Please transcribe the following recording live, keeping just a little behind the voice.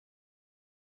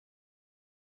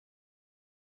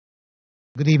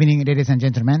Good evening, ladies and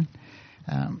gentlemen.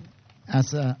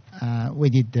 As we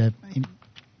did in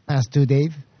past 2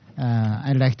 days,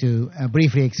 I'd like to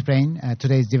briefly explain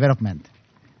today's development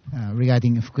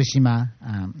regarding Fukushima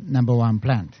number 1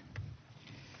 plant.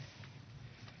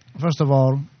 First of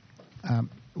all,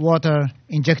 water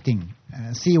injecting,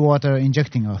 seawater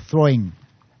injecting or throwing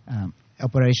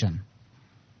operation.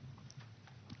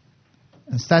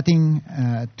 Starting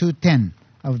 2:10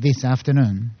 of this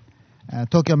afternoon,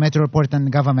 Tokyo Metropolitan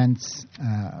Government's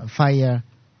firefighting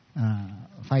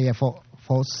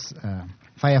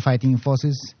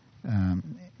forces,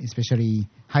 especially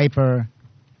hyper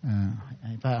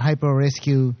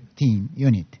rescue team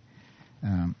unit,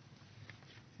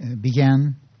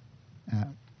 began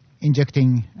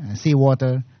injecting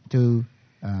seawater to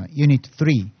Unit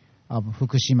 3 of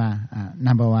Fukushima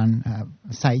number 1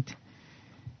 site,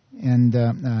 and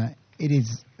it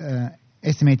is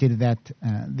estimated that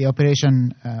the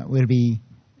operation will be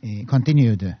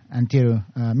continued until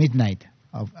midnight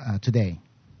of today.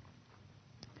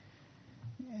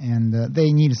 And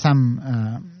they need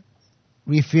some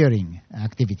refueling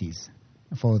activities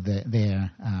for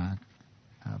their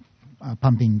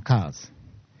pumping cars.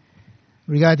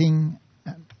 Regarding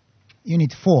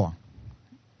Unit 4,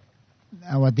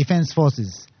 our defense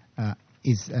forces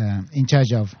is in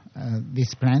charge of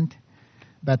this plant,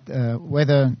 but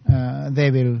whether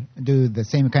they will do the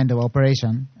same kind of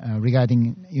operation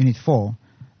regarding Unit 4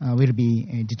 will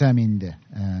be determined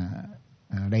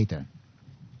later.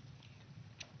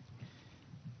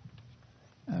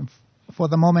 For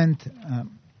the moment,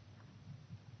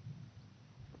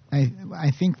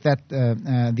 I think that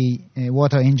the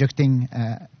water injecting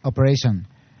operation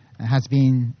has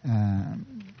been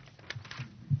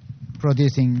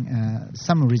producing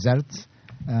some results,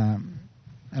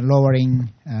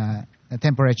 lowering the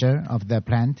temperature of the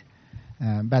plant,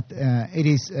 but it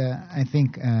is, I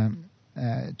think,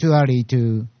 too early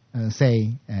to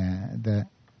say the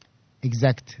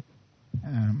exact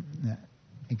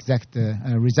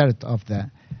result of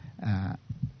the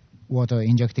water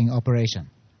injecting operation.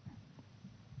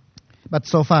 But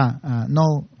so far,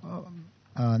 no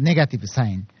negative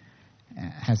sign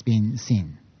has been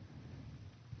seen.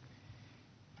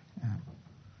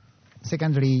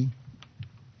 Secondly,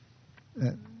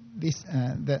 this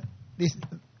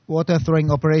water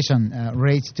throwing operation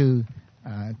relates to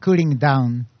cooling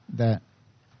down the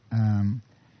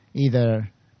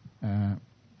either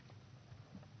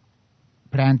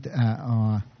plant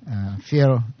or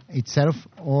fuel itself,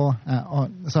 or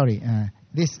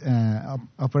this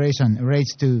operation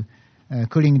relates to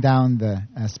cooling down the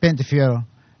spent fuel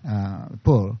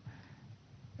pool.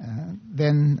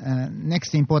 Then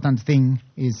next important thing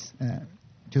is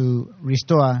to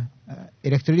restore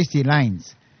electricity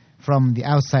lines from the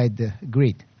outside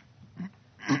grid.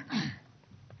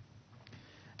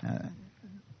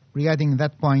 Regarding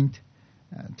that point,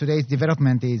 today's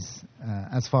development is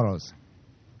as follows.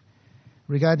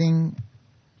 Regarding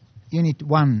Unit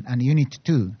 1 and Unit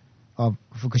 2 of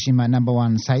Fukushima number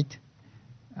 1 site,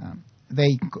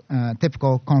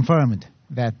 TEPCO confirmed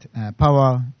that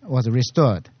power was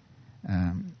restored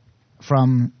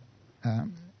from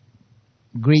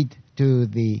grid to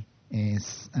the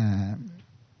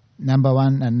number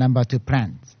 1 and number 2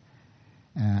 plants.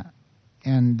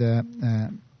 And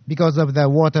because of the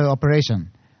water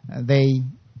operation, they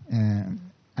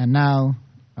are now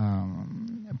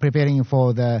preparing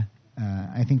for the,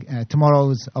 I think,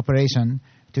 tomorrow's operation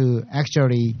to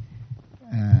actually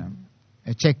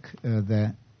check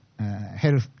the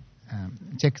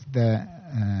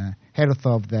health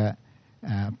of the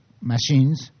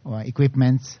machines or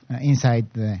equipments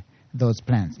inside those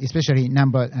plants, especially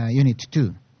Unit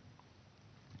 2.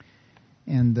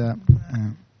 And the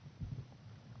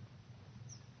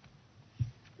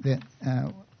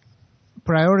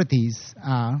priorities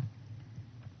are,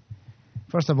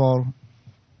 first of all,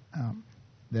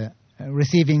 the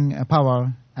receiving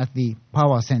power at the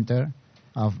power center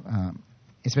of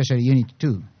especially Unit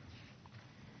 2.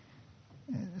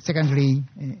 Secondly,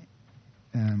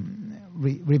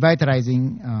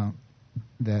 revitalizing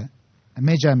the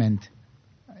measurement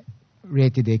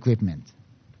related equipment.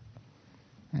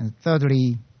 And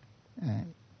thirdly,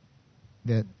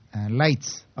 the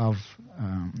lights of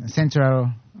central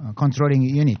controlling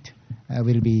unit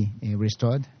will be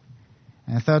restored.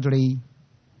 And thirdly,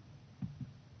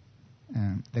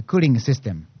 the cooling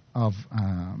system of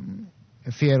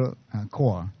fuel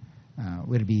core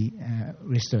will be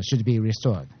restored, should be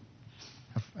restored.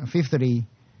 Fifthly,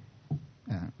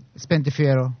 spent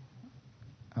fuel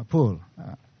pool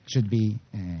should be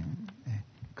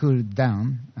cooled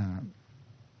down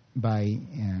by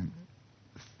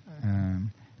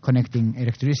connecting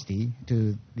electricity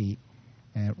to the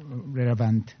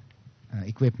relevant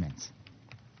equipments.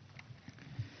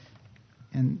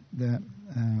 And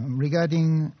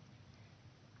regarding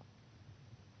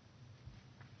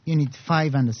Unit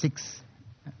 5 and 6,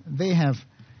 they have,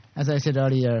 as I said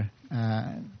earlier,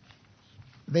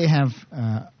 they have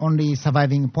only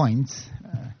surviving points,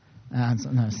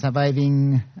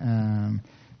 surviving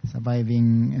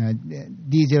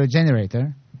diesel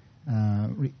generator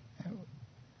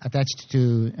attached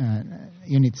to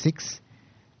Unit 6,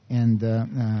 and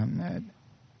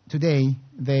today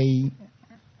they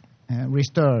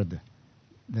restored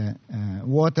the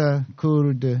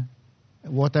water-cooled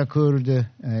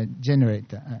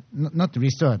generator. Not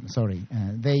restored, sorry.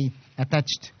 They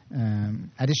attached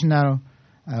additional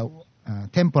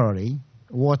temporary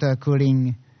water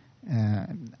cooling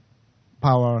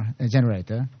power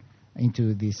generator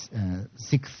into this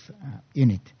sixth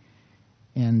unit,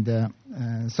 and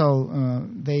so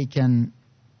they can,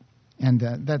 and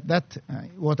that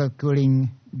water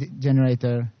cooling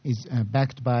generator is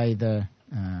backed by the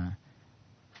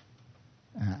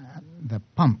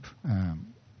pump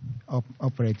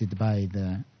operated by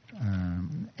the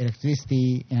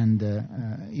electricity and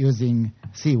using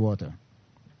seawater.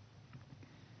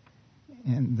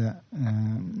 And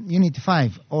Unit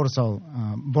 5 also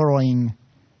borrowing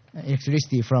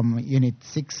electricity from Unit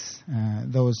 6,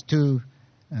 those two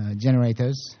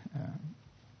generators,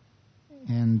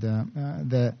 and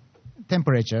the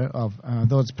temperature of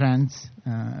those plants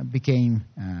became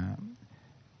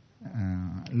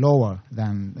lower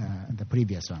than the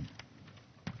previous one.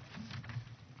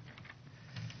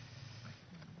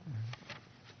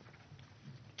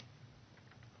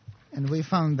 And we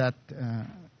found that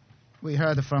we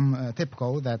heard from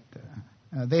TEPCO that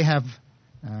they have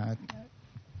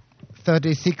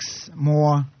 36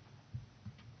 more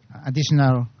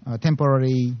additional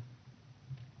temporary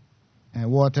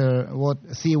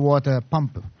seawater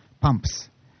pumps,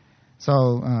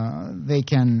 so they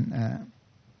can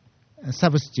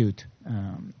substitute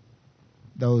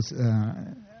those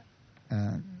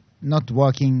not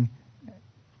working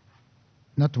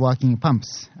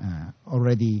pumps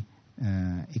already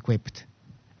equipped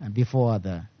before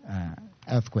the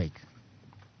earthquake.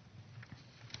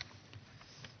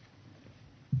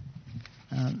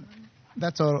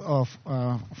 That's all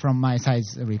from my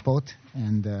side's report,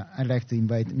 and I'd like to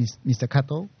invite Mr.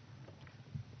 Kato.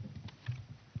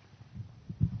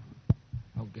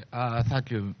 Okay.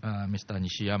 Thank you, Mr.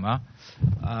 Nishiyama.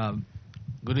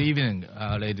 Good evening,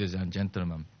 ladies and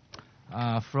gentlemen.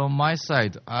 From my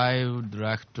side, I would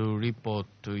like to report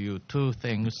to you two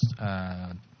things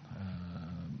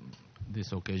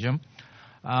this occasion.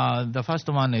 The first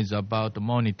one is about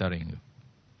monitoring.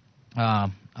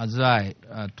 As I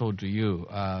told you,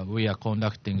 we are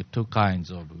conducting two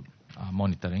kinds of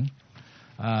monitoring.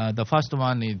 The first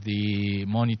one is the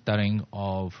monitoring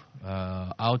of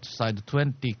outside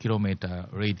 20-kilometer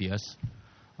radius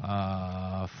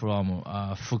from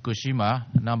Fukushima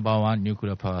 #1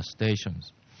 nuclear power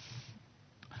stations.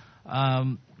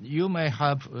 You may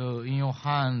have in your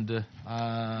hand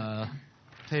a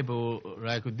table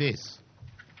like this.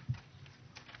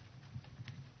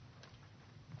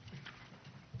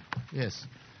 Yes.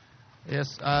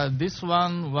 This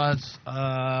one was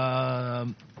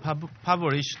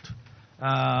published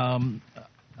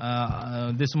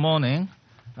this morning.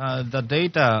 The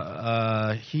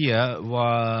data here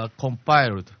were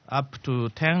compiled up to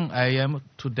 10 a.m.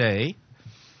 today,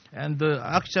 and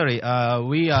actually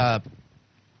we are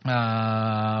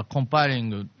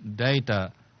compiling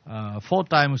data 4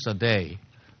 times a day: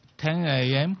 10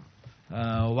 a.m.,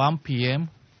 1 p.m.,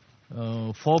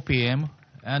 4 p.m.,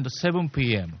 and 7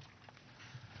 p.m.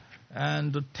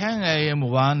 And 10 a.m.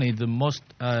 one is the most,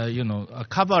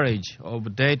 coverage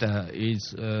of data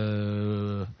is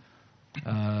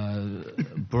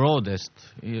broadest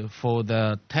for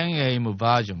the 10 a.m.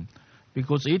 version,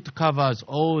 because it covers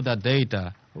all the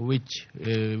data which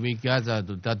we gathered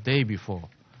the day before.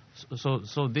 So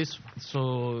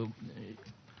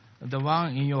the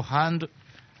one in your hand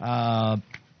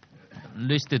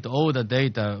listed all the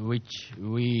data which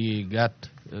we got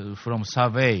from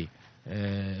survey,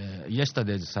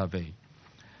 yesterday's survey.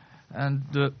 And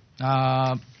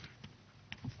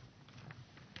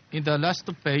in the last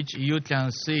page, you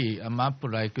can see a map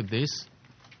like this.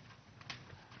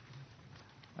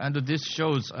 And this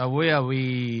shows where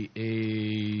we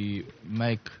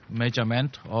make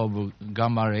measurement of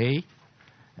gamma ray.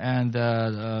 And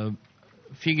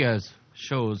figures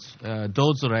shows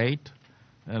dose rate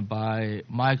by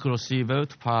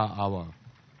microsievert per hour.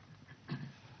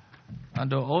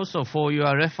 And also for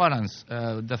your reference,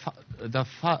 the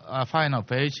final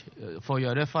page, for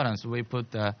your reference, we put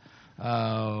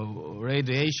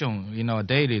radiation in our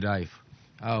daily life.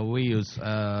 We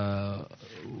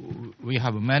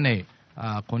have many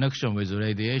connection with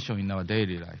radiation in our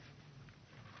daily life.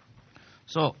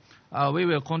 So we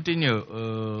will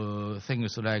continue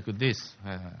things like this.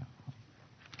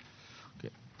 Okay.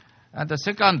 And the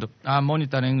second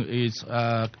monitoring is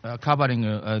covering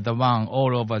the one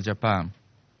all over Japan.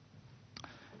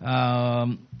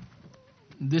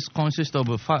 This consists of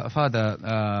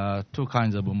further two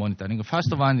kinds of monitoring. The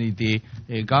first one is the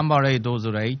gamma ray dose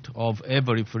rate of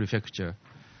every prefecture.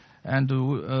 And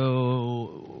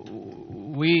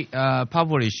we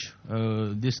publish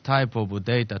this type of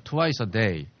data twice a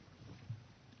day.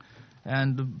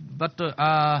 But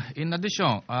in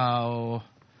addition,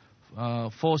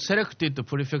 for selected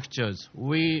prefectures,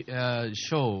 we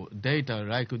show data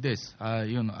like this,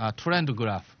 a trend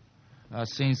graph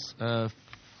since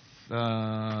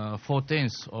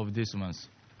 14th of this month.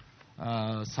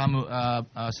 Some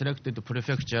selected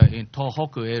prefecture in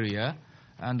Tohoku area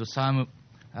and some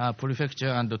prefecture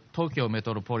and the Tokyo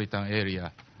metropolitan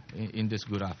area in this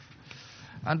graph.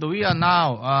 And we are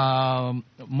now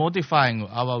modifying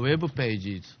our web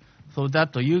pages so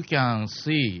that you can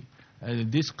see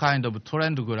this kind of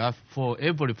trend graph for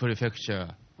every prefecture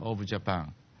of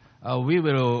Japan. We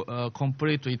will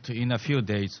complete it in a few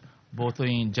days, both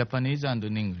in Japanese and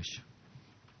in English.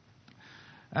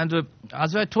 And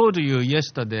as I told you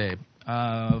yesterday,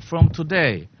 from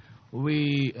today,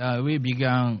 we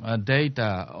began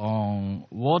data on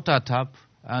water tap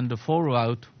and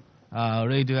fallout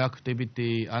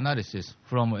radioactivity analysis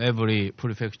from every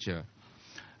prefecture.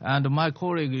 And my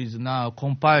colleague is now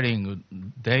compiling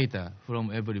data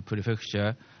from every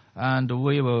prefecture, and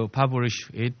we will publish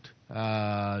it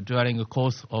during the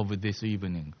course of this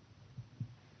evening.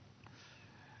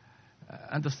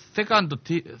 And the second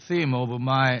theme of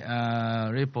my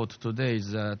report today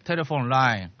is a telephone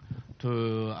line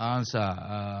to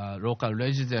answer local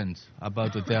residents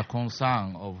about their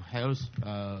concern of health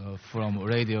from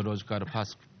radiological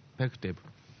perspective.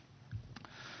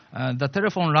 The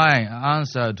telephone line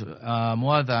answered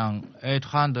more than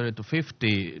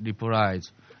 850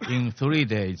 replies in 3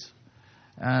 days.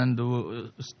 And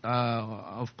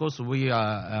of course, we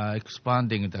are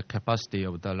expanding the capacity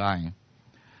of the line.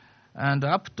 And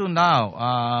up to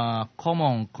now,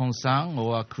 common concern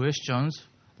or questions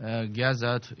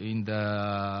gathered in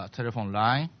the telephone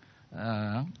line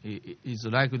is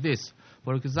like this.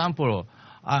 For example,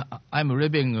 I'm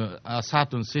living a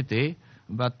certain city,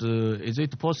 but is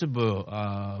it possible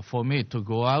for me to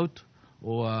go out,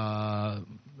 or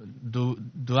do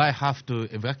I have to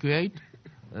evacuate?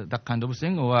 That kind of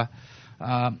thing. Or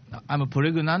I'm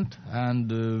pregnant,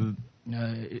 and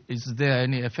is there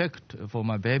any effect for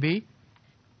my baby?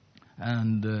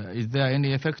 And is there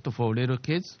any effect for little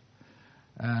kids?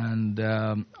 And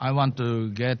I want to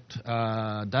get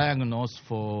diagnosed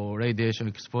for radiation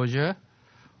exposure,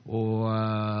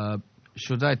 or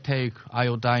should I take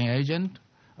iodine agent?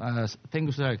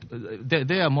 Things like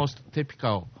they are most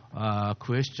typical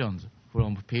questions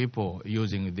from people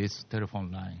using this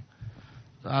telephone line.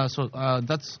 So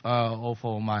that's all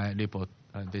for my report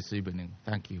this evening.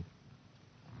 Thank you.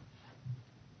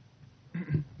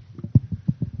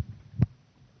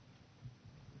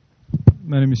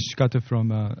 My name is Shikata from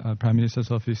Prime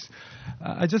Minister's Office.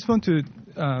 I just want to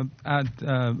add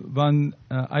one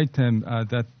item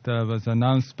that was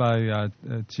announced by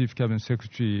Chief Cabinet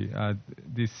Secretary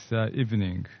this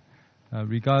evening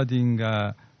regarding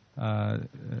the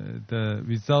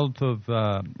result of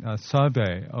a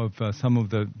survey of some of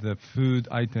the food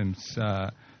items.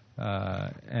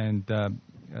 And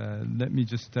let me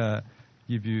just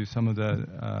give you some of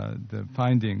the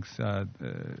findings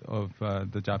of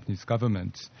the Japanese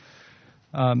government.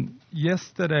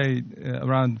 Yesterday,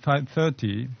 around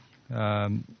 5:30,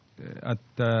 at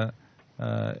the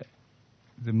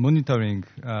monitoring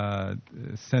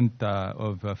center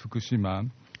of Fukushima,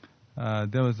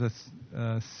 there was a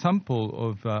sample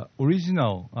of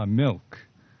original milk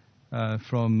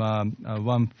from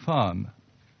one farm.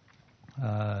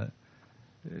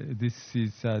 This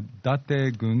is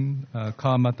Date-gun,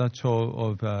 Kawamata-cho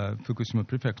of Fukushima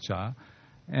Prefecture,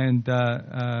 and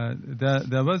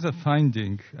there was a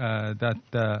finding that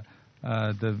the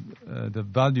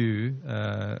value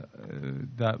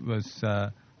that was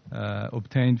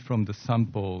obtained from the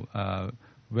sample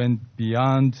went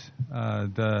beyond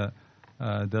the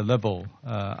level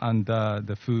under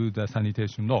the food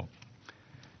sanitation law.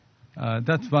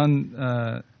 That's one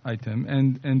item.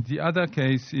 And the other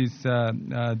case is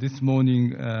this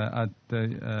morning at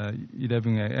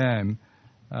 11 a.m.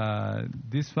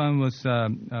 This one was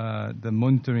the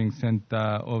monitoring center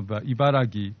of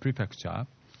Ibaragi Prefecture.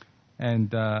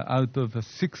 And out of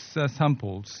 6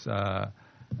 samples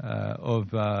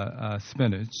of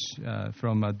spinach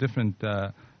from different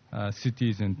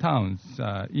cities and towns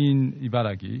in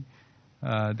Ibaragi,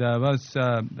 there was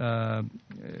the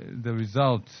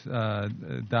result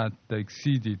that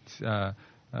exceeded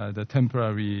the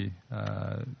temporary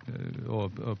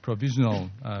or provisional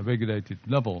regulated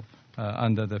level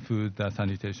under the food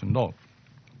sanitation law.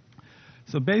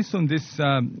 So based on this,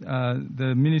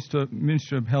 the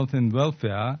Ministry of Health and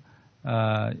Welfare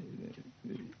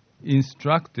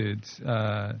instructed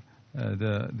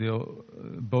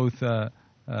both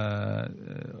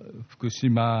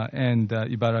Fukushima and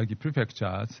Ibaragi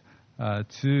prefectures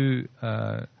to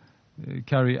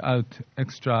carry out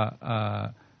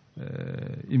extra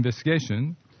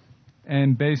investigation.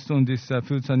 And based on this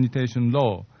food sanitation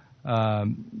law,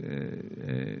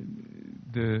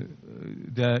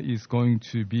 there is going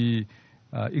to be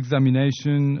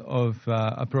examination of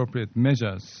appropriate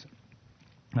measures,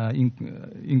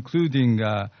 including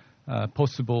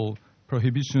possible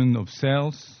prohibition of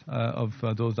sales of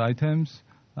those items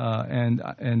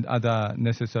and other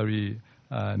necessary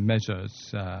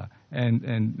measures.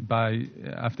 And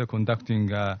after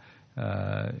conducting a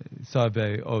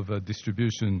survey of a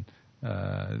distribution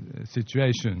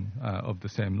situation of the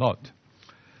same lot.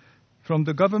 From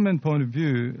the government point of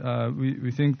view,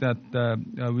 we think that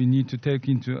we need to take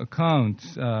into account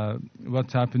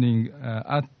what's happening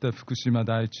at the Fukushima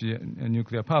Daiichi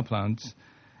nuclear power plants,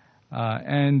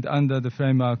 and under the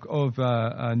framework of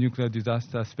nuclear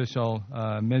disaster special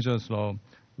measures law,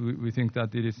 we think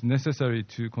that it is necessary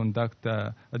to conduct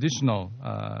additional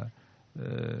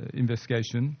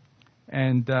investigation.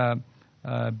 And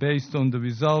based on the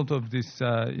result of this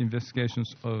investigation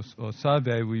or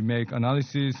survey, we make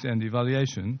analysis and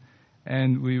evaluation,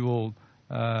 and we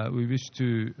wish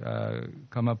to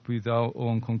come up with our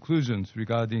own conclusions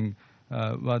regarding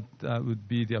what would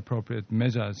be the appropriate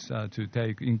measures to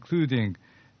take, including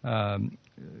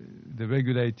the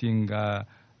regulating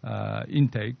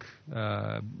intake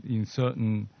in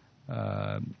certain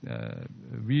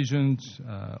regions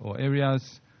or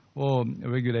areas, or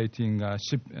regulating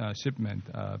shipment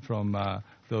from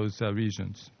those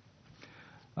regions.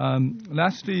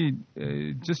 Lastly,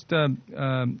 just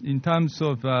in terms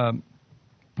of the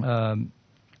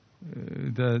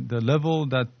level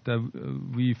that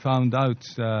we found out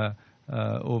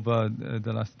over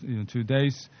the last 2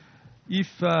 days,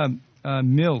 if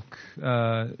milk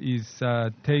is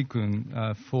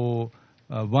taken for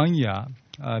 1 year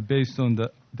based on the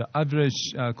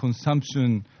average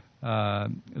consumption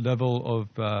level of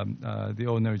the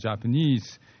ordinary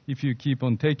Japanese, if you keep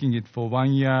on taking it for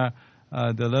 1 year,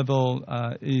 the level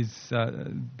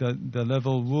the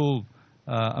level will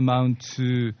amount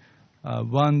to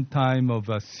 1 time of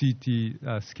CT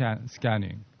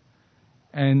scanning.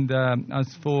 And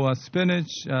as for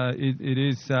spinach, it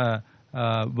is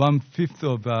 1/5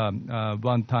 of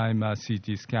 1 time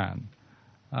CT scan.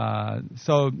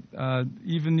 So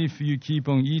even if you keep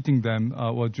on eating them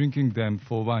or drinking them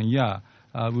for 1 year,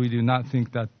 we do not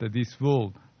think that this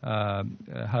will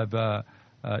have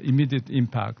immediate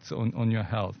impacts on your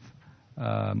health.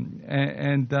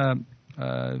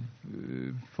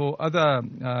 For other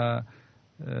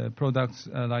products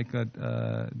like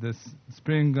the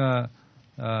spring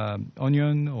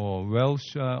onion or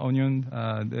Welsh onion,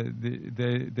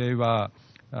 they were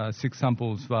 6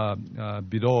 samples were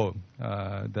below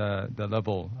the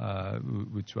level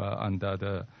which were under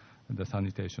the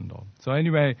sanitation law. So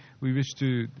anyway, we wish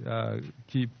to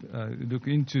look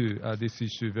into this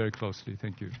issue very closely.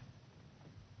 Thank you.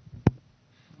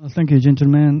 Thank you,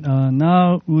 gentlemen.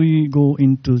 Now we go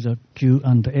into the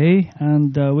Q&A,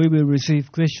 and we will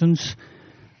receive questions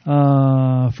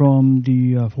from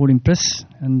the foreign press.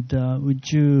 And would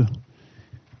you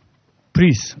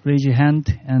please raise your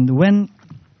hand, and when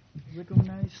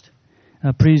recognized,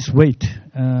 please wait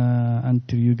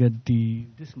until you get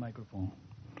this microphone.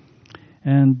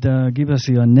 And give us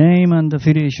your name and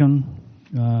affiliation,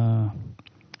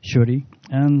 surely,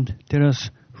 and tell us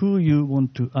who you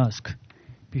want to ask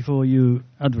before you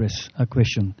address a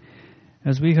question.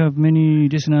 As we have many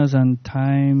listeners and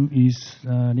time is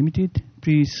limited,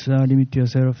 please limit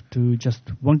yourself to just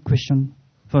one question,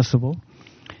 first of all.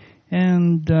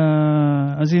 And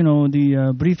as you know,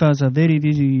 the briefers are very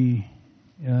busy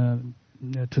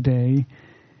today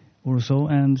also,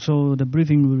 and so the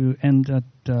briefing will end at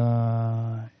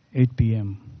 8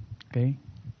 p.m. Okay?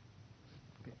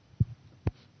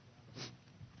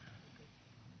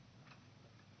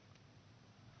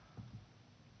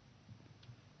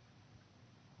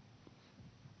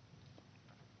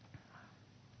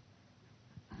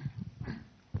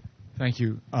 Thank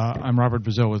you. I'm Robert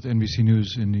Brazil with NBC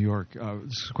News in New York.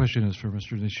 This question is for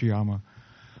Mr. Nishiyama.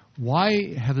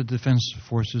 Why have the Defense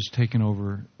Forces taken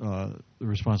over the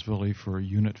responsibility for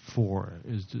Unit 4?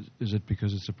 Is it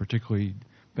because it's a particularly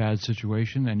bad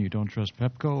situation and you don't trust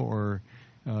PEPCO, or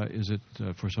is it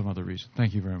for some other reason?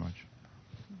 Thank you very much.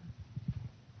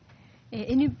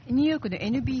 ニューヨークの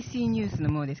NBC ニュースの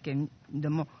ものですけれ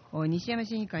ども、西山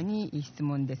審議官に質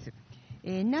問です。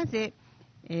なぜ、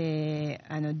第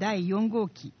4号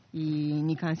機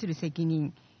に関する責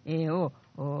任を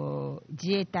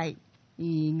自衛隊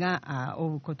が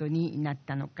負うことになっ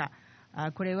たのか。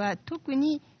これは特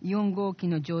に4号機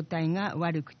の状態が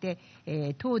悪くて、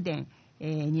東電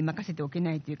に任せておけ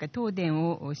ないというか、東電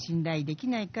を信頼でき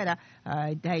ないから、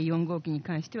第4号機に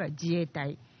関しては自衛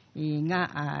隊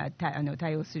が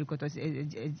対応すること、自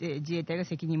衛隊が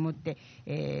責任を持って、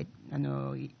引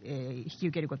き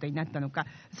受けることになったのか、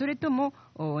それとも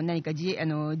何か自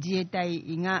衛隊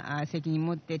が責任を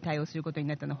持って対応することに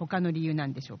なったのは他の理由な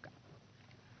んでしょうか。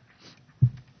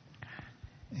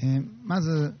ま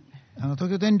ず東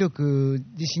京電力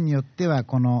自身によっては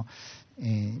この、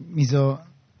水を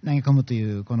投げ込むとい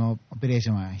うこのオペレー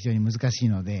ションは非常に難しい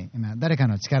ので、今誰か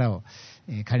の力を、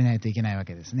借りないといけないわ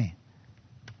けですね。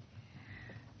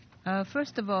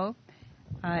First of all,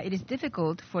 it is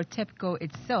difficult for TEPCO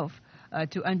itself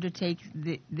to undertake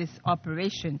this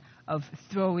operation of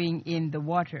throwing in the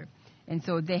water, and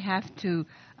so they have to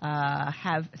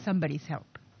have somebody's help.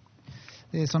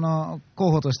 でその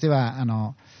候補としては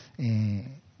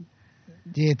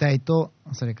自衛隊と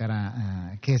それから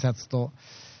警察と、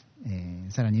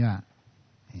さらには、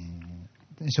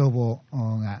消防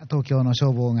が東京の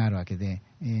消防があるわけで、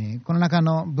この中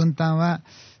の分担は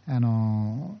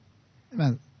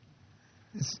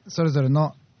それぞれ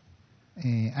の、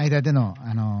間での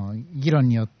議論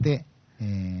によって、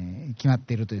決まっ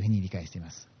ているというふうに理解していま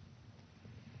す。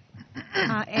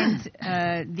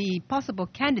And the possible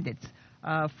candidates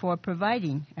for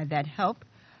providing that help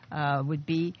would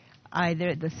be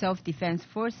either the self-defense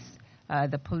force,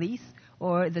 the police,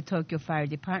 or the Tokyo Fire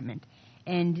Department.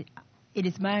 And it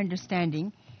is my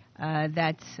understanding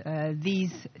that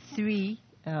these three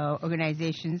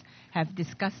organizations have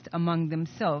discussed among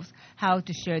themselves how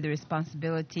to share the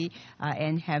responsibility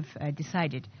and have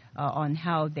decided on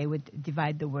how they would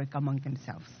divide the work among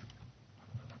themselves.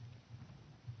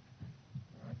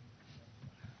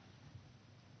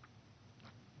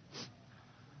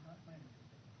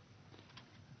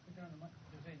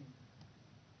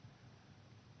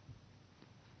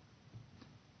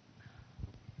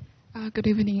 Good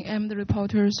evening. I'm the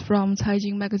reporters from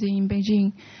Caijing magazine in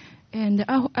Beijing. And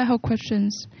I have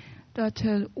questions that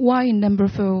why number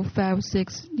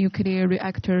 456 nuclear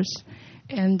reactors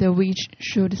and which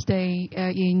should stay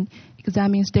in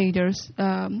examining status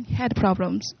had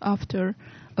problems after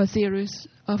a series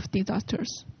of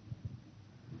disasters.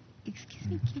 Excuse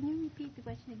me, can you repeat the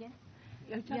question again?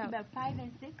 You're talking about 5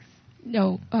 and 6?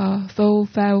 No, 4,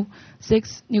 5,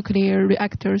 6 nuclear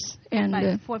reactors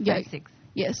and 4, 5, 6.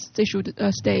 Yes, they should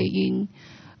stay in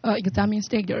examining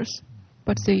status,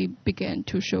 but they began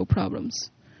to show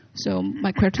problems. So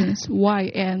my question is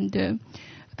why? And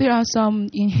there are some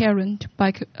inherent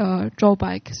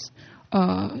drawbacks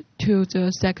to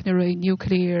the secondary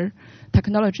nuclear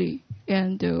technology.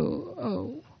 And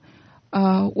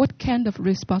what kind of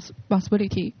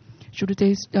responsibility should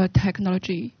this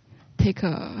technology take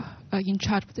in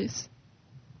charge of this?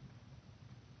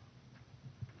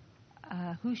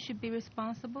 Who should be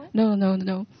responsible? No.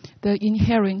 The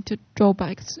inherent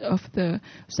drawbacks of the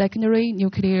secondary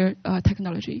nuclear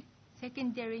technology.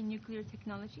 Secondary nuclear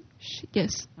technology?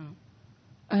 Yes.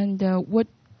 And what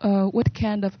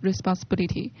kind of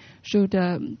responsibility should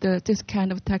this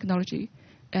kind of technology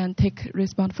and take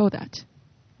response for that?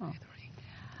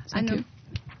 Thank you.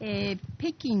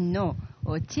 北京の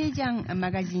チェジャン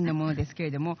マガジンのものですけ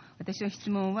れども、私の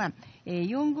質問は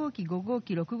4号機、5号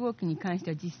機、6号機に関して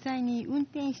は実際に運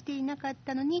転していなかっ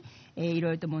たのにいろ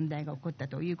いろと問題が起こった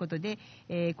ということで、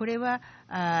これは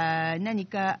何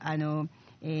か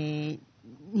二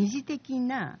次的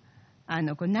な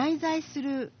内在す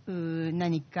る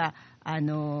何か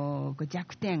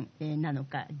弱点なの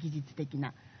か、技術的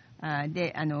な。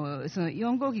でその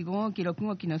4号機、5号機、6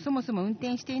号機のそもそも運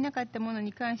転していなかったもの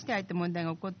に関してあえて問題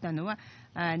が起こったのは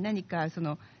何かそ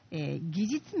の、技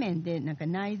術面でなんか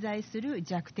内在する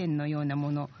弱点のような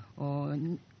もの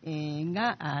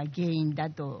が原因だ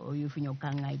というふうにお考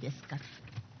えですか。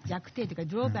弱点というか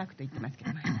ドローバックと言ってますけ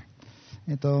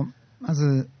ど、ま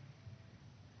ず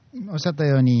おっしゃった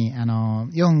ように4、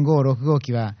5、6号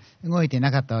機は動いて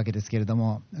なかったわけですけれど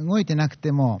も、動いてなく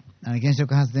ても原子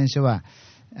力発電所は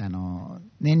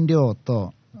燃料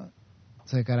と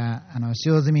それから使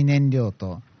用済み燃料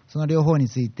とその両方に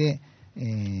ついて、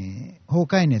崩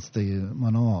壊熱という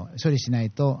ものを処理しな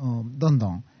いとどんど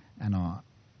ん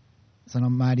その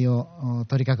周りを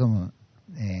取り囲む、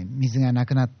水がな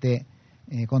くなって、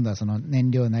今度はその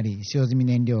燃料なり使用済み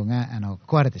燃料が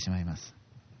壊れてしまいます。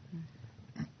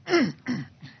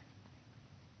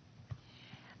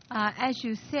As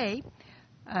you say,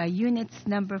 units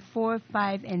number 4,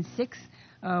 5, and 6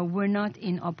 were not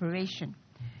in operation.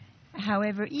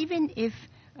 However, even if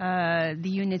the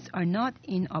units are not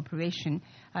in operation,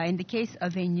 in the case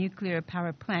of a nuclear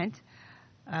power plant,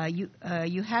 you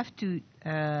have to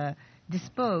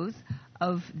dispose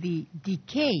of the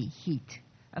decay heat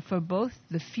for both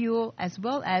the fuel as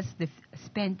well as the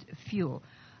spent fuel.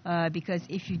 Because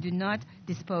if you do not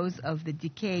dispose of the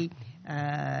decay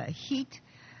heat,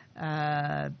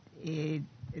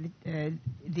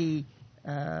 the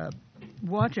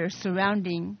water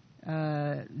surrounding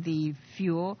the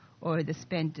fuel or the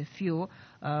spent fuel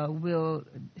will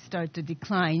start to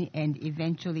decline and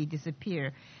eventually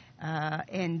disappear.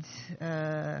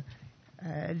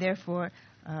 Therefore,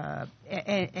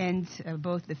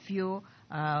 both the fuel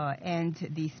and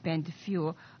the spent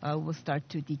fuel will start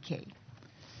to decay.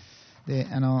 で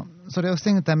それを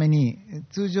防ぐために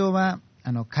通常は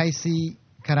海水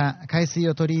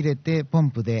を取り入れてポ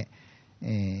ンプで、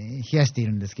冷やしてい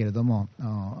るんですけれども、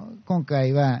今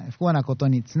回は不幸なこと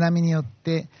に津波によっ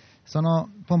てその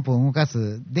ポンプを動か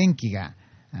す電気が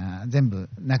全部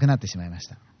なくなってしまいまし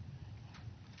た。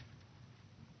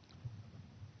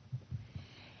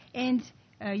And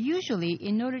usually,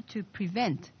 in order to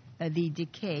prevent the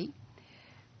decay,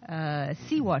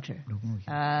 seawater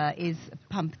is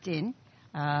pumped in,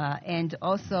 and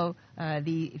also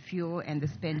the fuel and the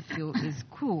spent fuel is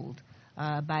cooled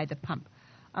by the pump.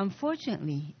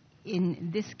 Unfortunately,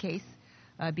 in this case,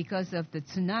 because of the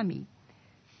tsunami,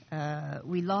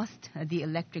 we lost the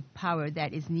electric power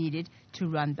that is needed to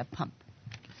run the pump.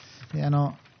 で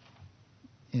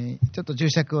ちょっと注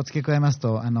釈を付け加えます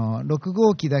と、6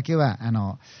号機だけは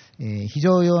非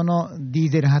常用のディー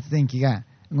ゼル発電機が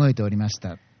動いておりまし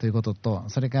たということと、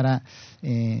それから、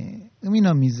海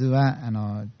の水は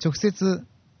直接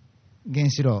原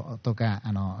子炉とか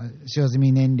使用済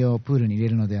み燃料をプールに入れ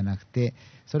るのではなくて、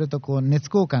それと熱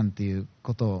交換という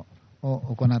こと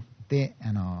を行って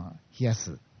冷や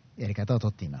すやり方をと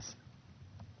っています。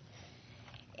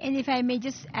And if I may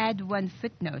just add one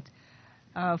footnote,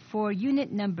 for unit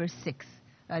number 6,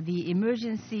 the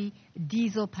emergency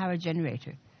diesel power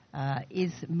generator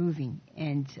is moving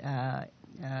and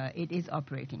it is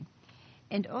operating.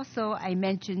 And also I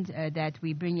mentioned that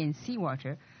we bring in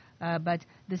seawater, but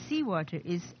the seawater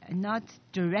is not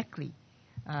directly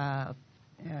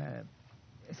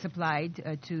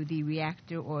supplied to the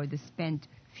reactor or the spent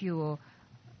fuel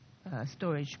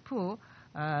storage pool,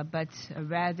 but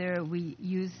rather we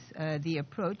use the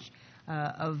approach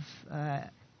of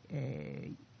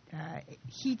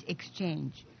heat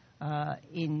exchange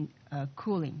in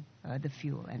cooling the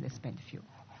fuel and the spent fuel.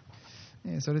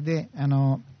 それで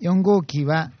4号機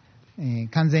は、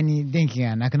完全に電気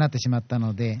がなくなってしまった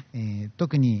ので、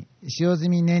特に使用済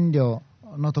み燃料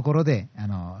のところで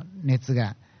熱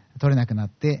が取れなくなっ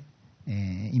て、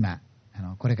今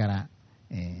これから、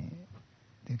とい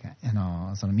うか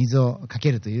その水をか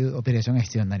けるというオペレーションが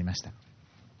必要になりました。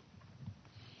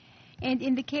And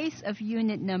in the case of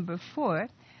unit number 4,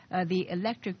 the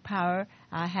electric power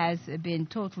has been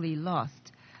totally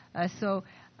lost. So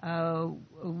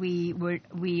we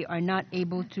are not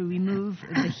able to remove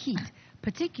the heat,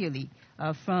 particularly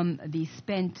from the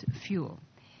spent fuel.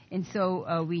 And so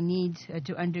we need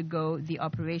to undergo the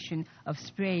operation of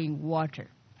spraying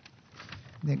water.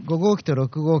 で5号機と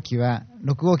6号機は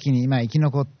6号機に今生き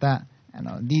残ったデ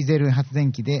ィーゼル発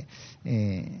電機で、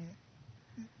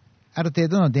ある程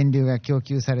度の電流が供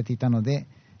給されていたので、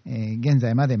現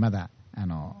在までまだ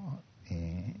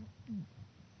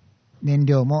燃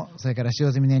料もそれから使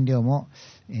用済み燃料も、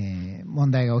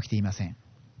問題が起きていません。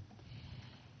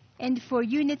And for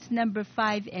units number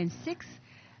 5 and 6,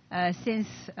 since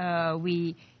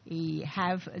we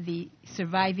have the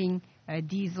surviving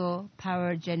diesel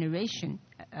power generator,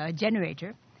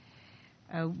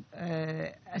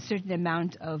 a certain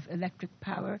amount of electric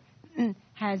power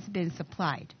has been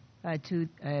supplied to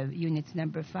units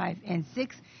number 5 and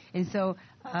 6, and so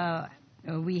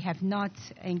we have not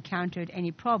encountered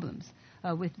any problems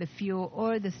with the fuel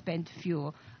or the spent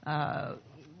fuel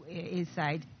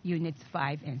inside units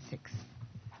 5 and 6.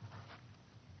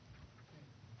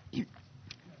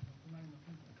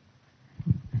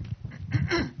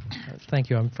 Thank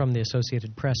you. I'm from the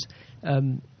Associated Press.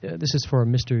 This is for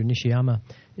Mr. Nishiyama.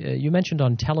 You mentioned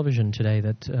on television today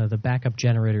that the backup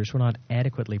generators were not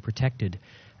adequately protected.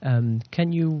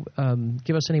 Can you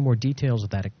give us any more details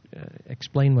of that?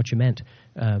 Explain what you meant.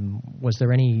 Was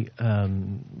there any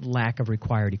lack of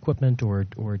required equipment, or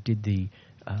did the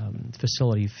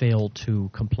facility fail to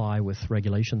comply with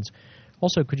regulations?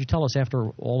 Also, could you tell us,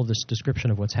 after all of this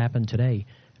description of what's happened today,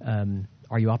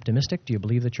 are you optimistic? Do you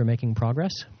believe that you're making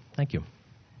progress? Thank you.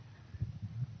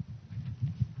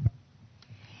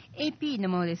 AP の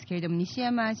ものですけれども、西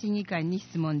山審議官に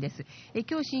質問です。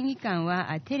今日審議官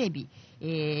はテレビ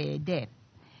で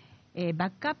バッ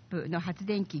クアップの発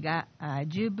電機が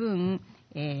十分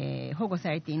保護さ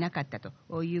れていなかった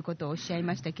ということをおっしゃい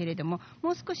ましたけれども、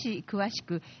もう少し詳し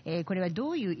くこれは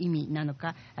どういう意味なの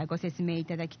かご説明い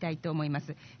ただきたいと思いま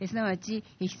す。すなわち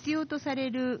必要とさ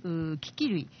れる機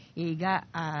器類が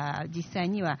実際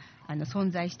には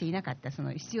存在していなかった、そ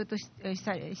の必要と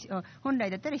本来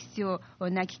だったら必要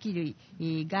な機器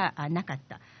類がなかっ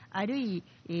た、あるい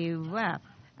は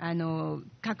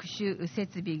各種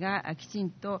設備がきち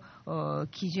んと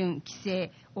基準、規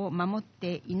制を守っ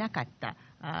ていなかった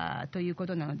というこ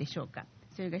となのでしょうか。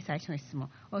それが最初の質問。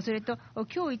それと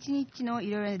今日一日のい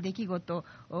ろいろな出来事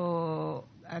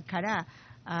から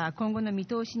今後の見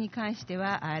通しに関して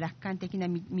は楽観的な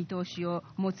見通しを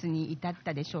持つに至っ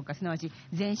たでしょうか。すなわち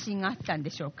前進があったんで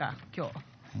しょうか。今日、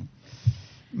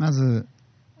まず、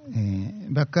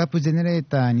バックアップジェネレー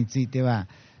ターについては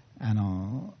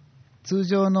通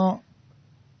常の、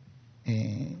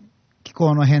気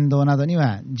候の変動などに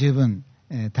は十分、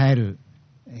耐える、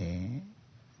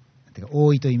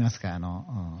多いといいますか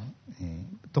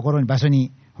ところに場所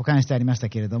に保管してありました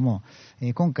けれども、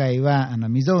今回は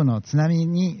未曾有の津波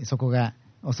にそこが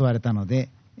襲われたので、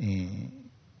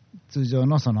通常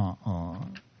のその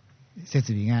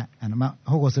設備が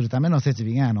保護するための設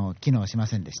備が機能しま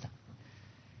せんでした。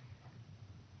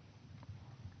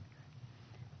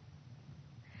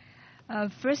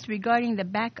First, regarding the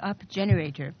backup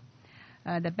generator.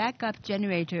 The backup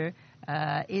generator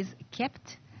is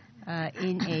kept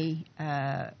in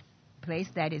a place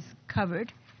that is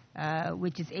covered,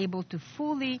 which is able to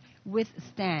fully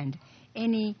withstand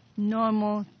any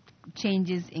normal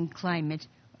changes in climate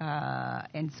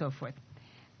and so forth.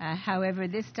 However,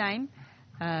 this time,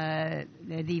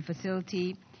 the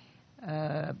facility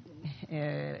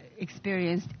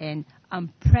experienced an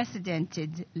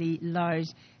unprecedentedly large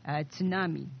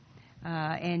tsunami,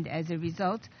 and as a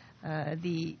result,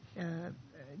 the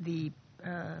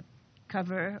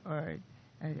cover or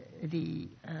the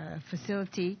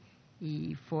facility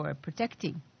for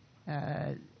protecting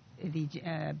the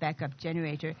backup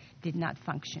generator did not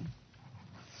function.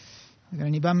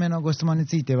 2番目のご質問に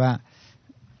ついては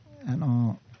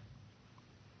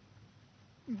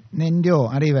燃料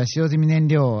あるいは使用済み燃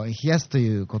料を冷やすと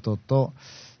いうことと、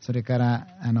それから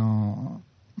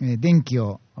電気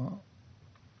を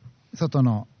外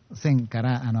の線か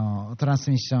らトランス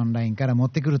ミッションラインから持っ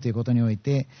てくるということにおい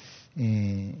て、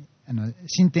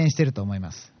進展していると思い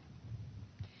ます。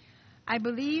I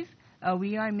believe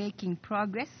we are making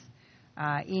progress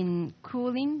in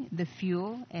cooling the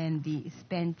fuel and the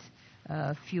spent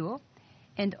fuel,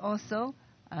 and also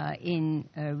in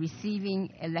receiving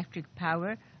electric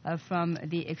power from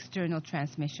the external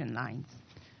transmission lines.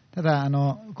 ただ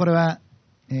これは、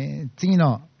次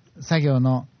の作業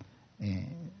の、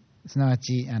すなわ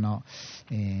ちち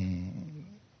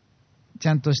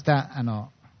ゃんとした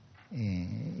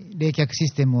冷却シ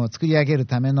ステムを作り上げる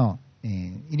ための、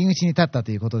入り口に立った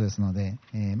ということですので、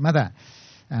まだ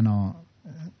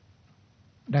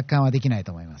楽観はできない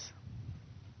と思います。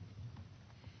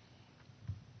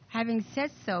Having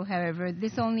said so, however,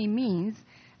 this only means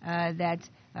that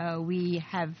we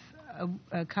have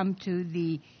come to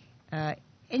the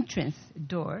entrance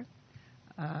door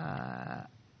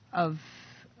of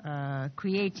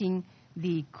creating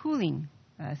the cooling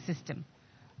system,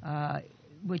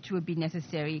 which would be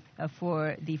necessary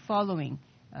for the following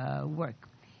work.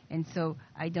 And so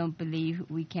I don't believe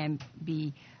we can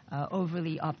be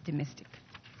overly optimistic.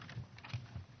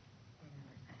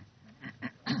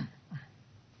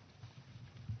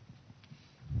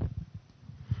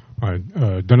 Hi,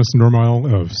 Dennis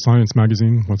Normile of Science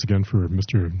Magazine, once again for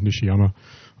Mr. Nishiyama.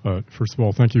 First of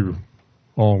all, thank you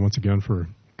all once again for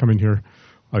coming here.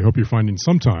 I hope you're finding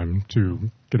some time to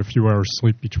get a few hours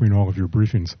sleep between all of your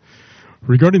briefings.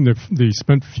 Regarding the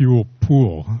spent fuel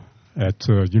pool at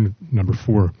unit number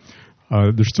 4,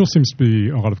 there still seems to be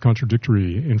a lot of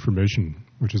contradictory information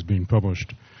which is being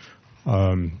published.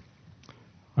 I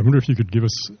wonder if you could give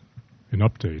us an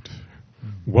update.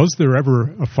 Was there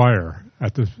ever a fire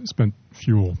at the spent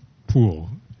fuel pool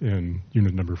in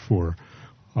unit number 4.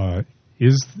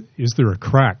 Is there a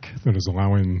crack that is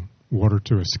allowing water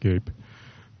to escape?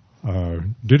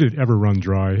 Did it ever run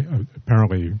dry?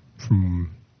 Apparently,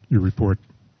 from your report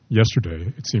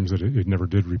yesterday, it seems that it never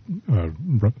did.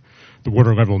 The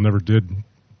water level never did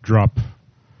drop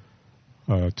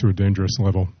to a dangerous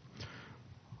level.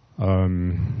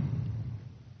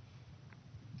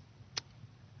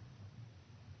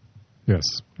 Yes.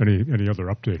 Any other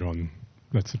update on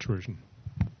that situation?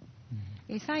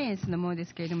 サイエンスのもので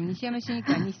すけれども、西山審議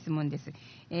官に質問です。昨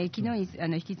日に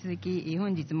引き続き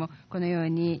本日もこのよう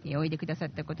においでくださ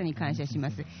ったことに感謝し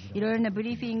ます。いろいろなブ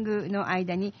リーフィングの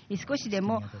間に少しで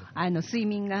も睡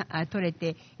眠が取れ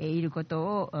ていること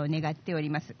を願っており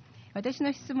ます。私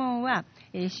の質問は、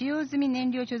使用済み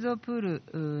燃料貯蔵プール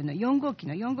の4号機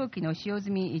の使用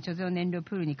済み貯蔵燃料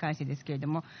プールに関してですけれど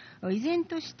も、依然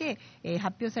として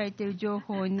発表されている情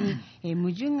報に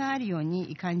矛盾があるよう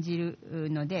に感じる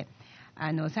ので、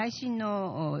最新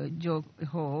の情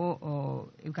報を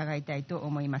伺いたいと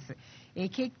思います。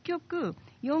結局、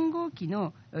4号機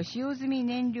の使用済み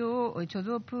燃料貯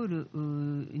蔵プー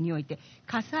ルにおいて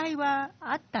火災は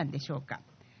あったんでしょうか。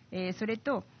それ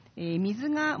と水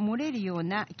が漏れるよう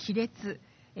な亀裂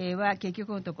は結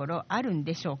局のところあるん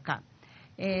でしょうか。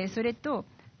それと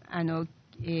その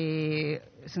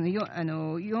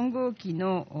4号機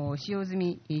の使用済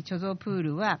み貯蔵プー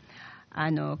ルは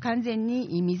完全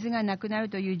に水がなくなる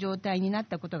という状態になっ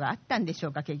たことがあったんでしょ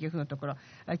うか。結局のところ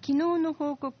昨日の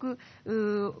報告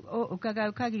を伺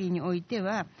う限りにおいて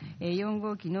は4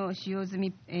号機の使用済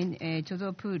み貯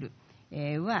蔵プー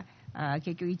ルは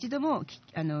結局一度も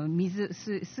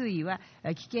水位は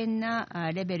危険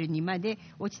なレベルにまで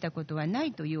落ちたことはな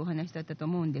いというお話だったと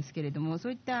思うんですけれども、そ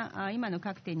ういった今の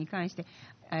各点に関して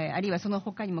あるいはその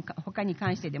他に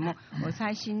関してでも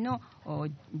最新の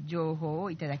情報を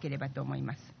いただければと思い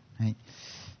ます。はい、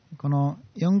この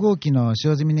4号機の使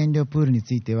用済み燃料プールに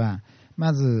ついては、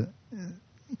まず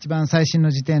一番最新の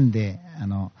時点で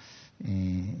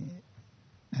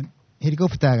ヘリコ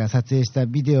プターが撮影した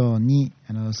ビデオに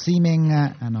水面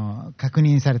が確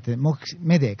認されて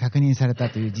目で確認された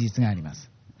という事実があります。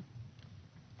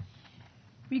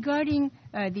Regarding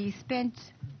the spent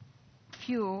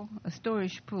fuel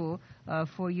storage pool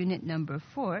for unit number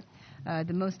 4,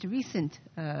 the most recent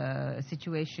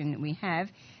situation we have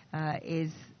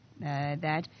is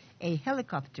that a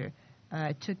helicopter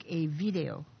took a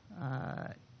video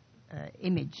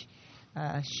image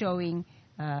showing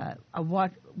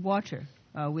water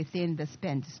within the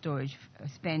spent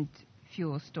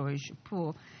fuel storage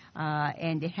pool,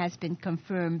 and it has been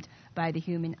confirmed by the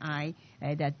human eye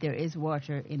that there is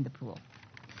water in the pool.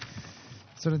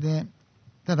 それで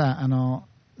ただ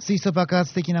水素爆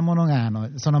発的なものが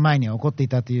その前に起こってい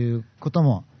たということ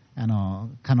も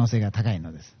可能性が高い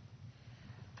のです。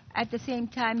At the same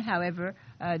time, however,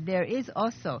 there is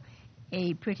also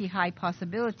a pretty high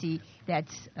possibility that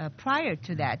prior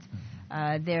to that,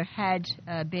 there had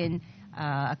been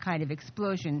a kind of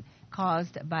explosion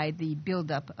caused by the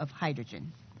buildup of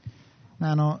hydrogen.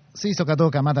 水素かど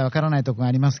うかまだわからないところが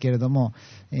ありますけれども、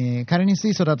仮に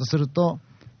水素だとすると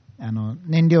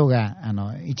燃料が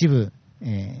一部、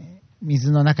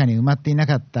水の中に埋まっていな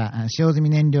かった使用済み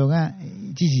燃料が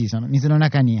一時その水の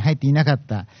中に入っていなかっ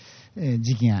た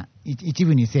時期が一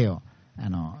部にせよ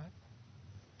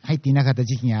入っていなかった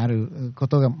時期があるこ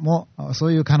とがもそ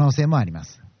ういう可能性もありま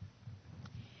す。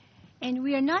And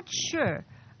we are not sure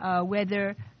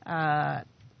whether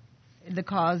the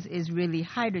cause is really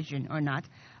hydrogen or not,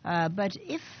 but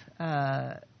if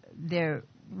there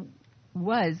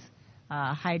was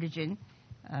hydrogen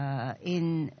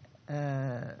in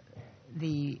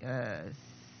the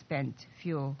spent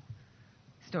fuel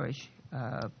storage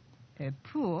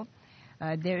pool,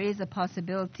 there is a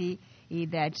possibility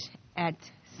that at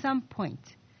some point,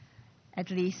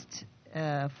 at least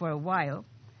for a while,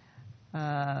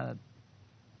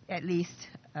 at least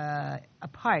a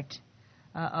part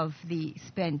of the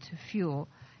spent fuel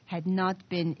had not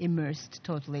been immersed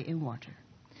totally in water.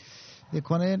 で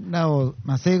これらを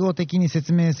整合的に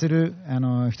説明する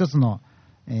一つの、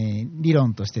理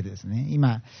論としてですね、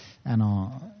今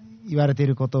言われてい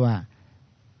ることは、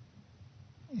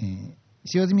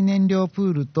使用済み燃料プ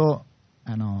ールと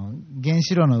原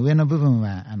子炉の上の部分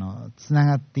はつな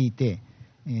がっていて、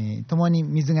共に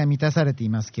水が満たされてい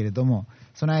ますけれども、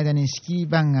その間に仕切り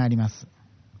板があります。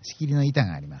仕切りの板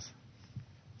があります。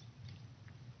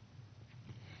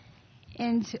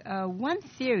And one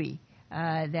theory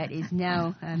that is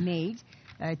now made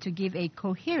to give a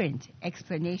coherent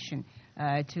explanation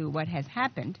to what has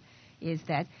happened is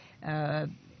that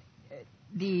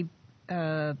the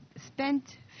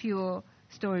spent fuel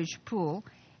storage pool,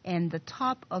 and the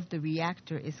top of the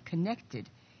reactor is connected,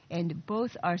 and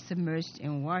both are submerged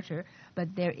in water,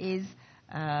 but there is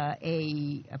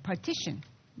a partition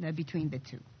between the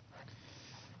two.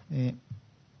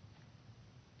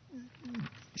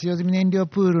 使用済み燃料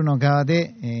プールの側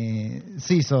で、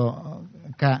水素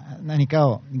か何か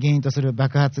を原因とする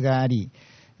爆発があり、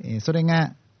それ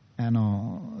が建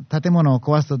物を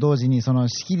壊すと同時にその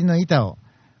仕切りの板を、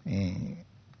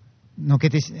のけ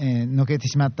てし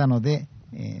まったので、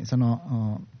そ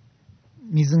の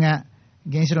水が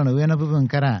原子炉の上の部分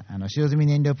から使用済み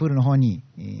燃料プールの方に、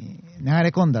流れ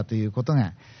込んだということ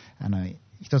が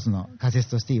一つの仮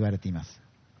説として言われています。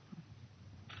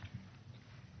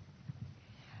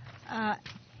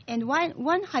And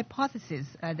one hypothesis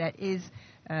that is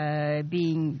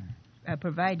being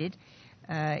provided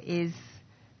is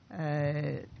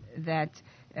that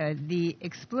the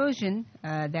explosion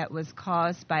that was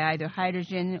caused by either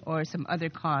hydrogen or some other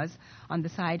cause on the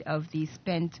side of the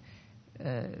spent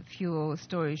fuel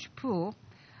storage pool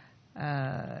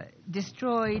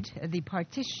destroyed the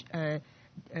partition.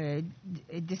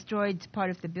 Destroyed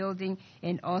part of the building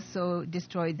and also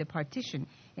destroyed the partition.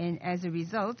 And as a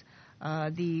result,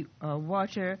 the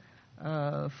water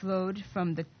flowed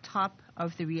from the top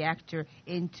of the reactor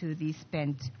into the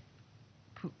spent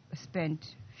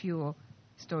fuel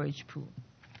storage pool.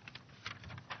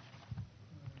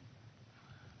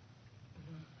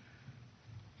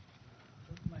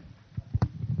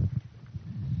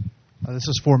 This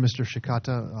is for Mr.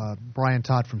 Shikata. Brian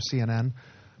Todd from CNN.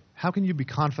 How can you be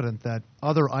confident that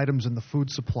other items in the food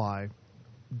supply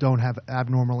don't have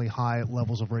abnormally high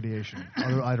levels of radiation?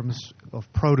 Other items of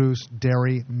produce,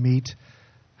 dairy, meat.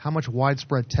 How much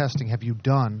widespread testing have you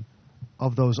done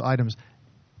of those items?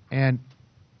 And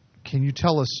can you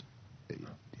tell us,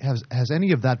 has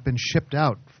any of that been shipped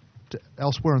out to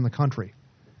elsewhere in the country?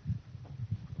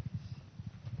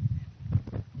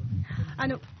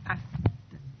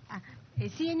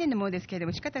 CNN のものですけれど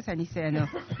も、四方さんに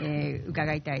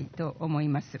伺いたいと思い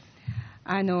ます。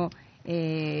お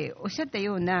っしゃった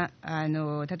ような例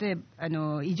えば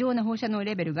異常な放射能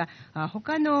レベルが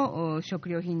他の食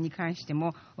料品に関して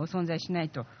も存在しない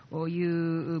と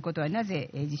いうことはなぜ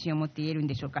自信を持って言えるん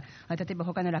でしょうか。例えば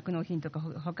他の酪農品とか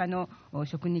他の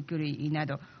食肉類な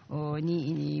ど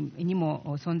に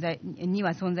は存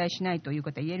在しないという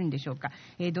ことは言えるんでしょうか。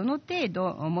どの程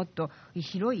度もっと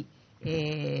広い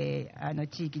地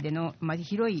域での、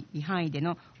広い範囲で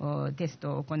のテス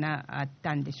トを行っ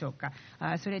たんでしょうか。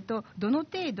それとどの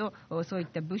程度そういっ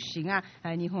た物資が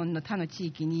日本の他の地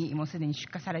域にもうすでに出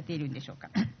荷されているんでしょう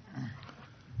か。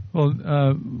Well,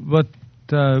 what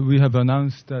we have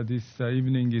announced this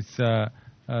evening is the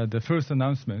first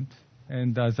announcement,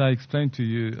 and as I explained to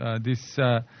you, this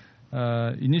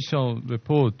initial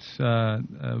report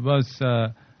was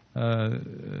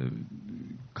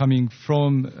coming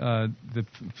from the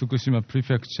Fukushima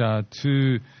prefecture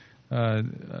to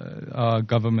our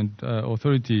government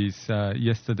authorities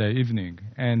yesterday evening.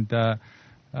 And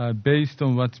based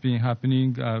on what's been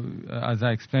happening, as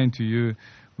I explained to you,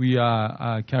 we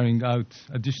are carrying out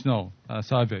additional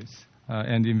surveys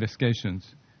and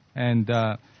investigations. And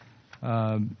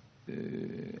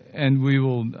we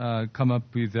will come up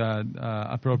with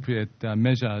appropriate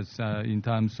measures in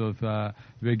terms of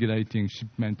regulating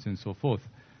shipments and so forth.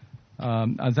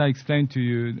 As I explained to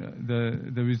you,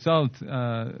 the result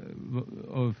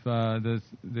of the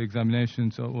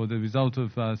examinations or the result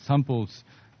of samples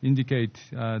indicate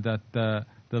that the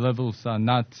levels are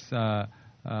not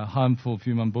harmful to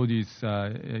human bodies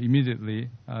immediately,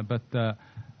 but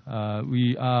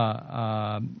we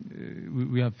have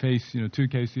faced two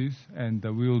cases, and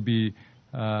we will be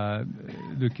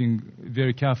looking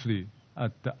very carefully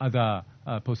at the other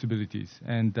possibilities.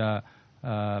 And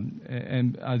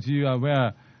as you are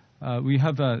aware, we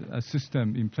have a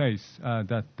system in place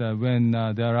that when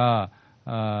there are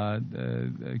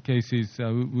cases,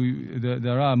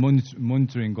 there are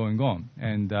monitoring going on,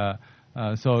 and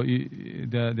so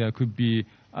there could be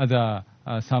other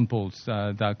samples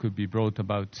that could be brought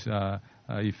about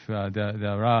if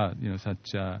there are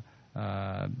such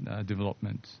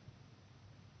developments.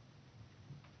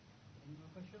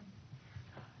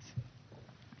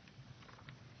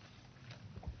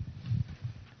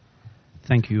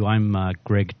 Thank you. I'm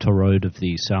Greg Torode of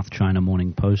the South China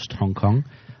Morning Post, Hong Kong.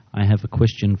 I have a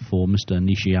question for Mr.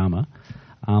 Nishiyama.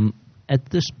 At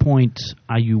this point,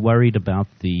 are you worried about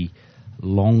the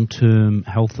long-term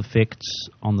health effects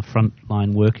on the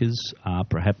frontline workers?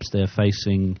 Perhaps they're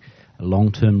facing a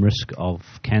long-term risk of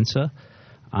cancer.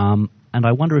 And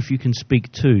I wonder if you can speak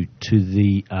to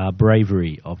the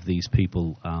bravery of these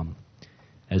people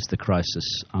as the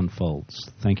crisis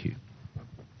unfolds? Thank you.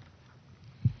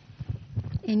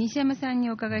 西山さんに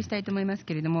お伺いしたいと思います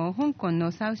けれども、香港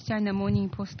のサウスチャイナモーニン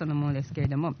グポストのものですけれ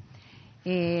ども、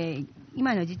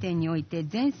今の時点において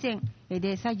前線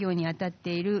で作業に当たっ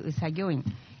ている作業員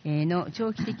の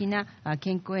長期的な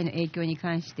健康への影響に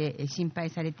関して心配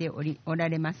されておら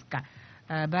れますか。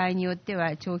場合によって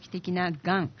は長期的な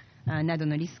がんなど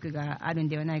のリスクがあるん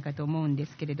ではないかと思うんで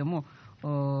すけれども、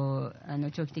長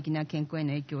期的な健康への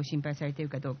影響を心配されている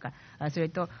かどうか、それ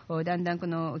とだんだんこ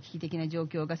の危機的な状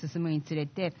況が進むにつれ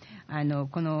てこ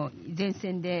の前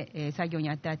線で作業に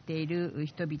当たっている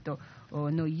人々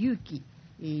の勇気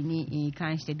に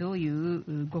関してどうい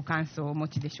うご感想をお持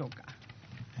ちでしょうか。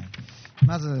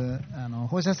まず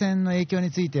放射線の影響に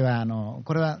ついては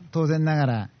これは当然なが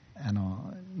ら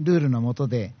ルールの下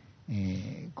で、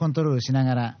コントロールしな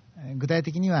がら、具体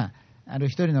的にはある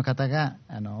一人の方が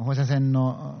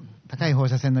高い放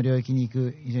射線の領域に行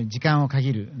く非常に時間を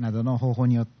限るなどの方法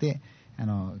によって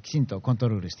きちんとコント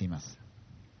ロールしています。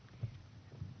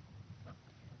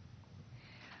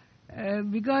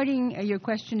Regarding your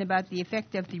question about the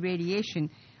effect of the radiation,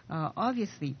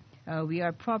 obviously we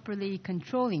are properly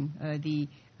controlling the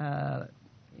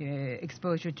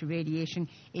exposure to radiation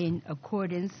in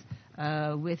accordance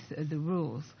with the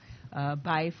rules.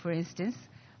 By, for instance,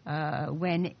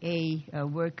 when a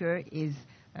worker is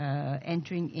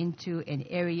entering into an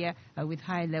area with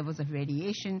high levels of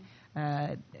radiation,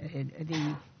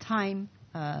 the time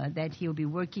that he will be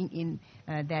working in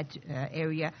that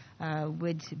area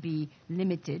would be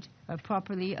limited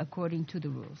properly according to the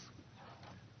rules.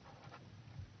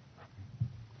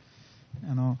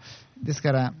 です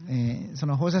から、そ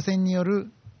の放射線によ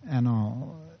る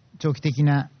長期的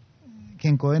な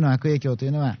健康への悪影響とい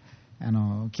うのは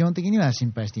基本的には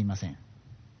心配していません。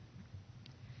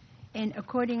And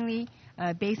accordingly,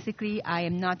 basically, I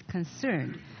am not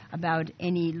concerned about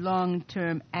any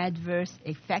long-term adverse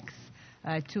effects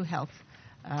to health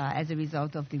as a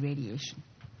result of the radiation.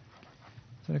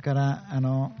 それから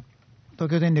東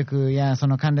京電力やそ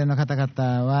の関連の方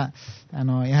々はや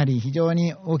はり非常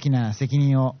に大きな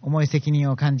重い責任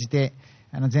を感じて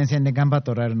前線で頑張って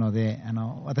おられるので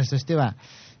私としては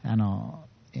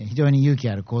非常に勇気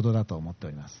ある行動だと思って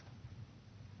おります。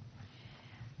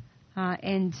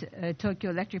And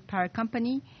Tokyo Electric Power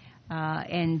Company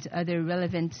and other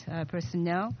relevant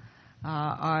personnel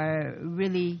are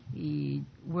really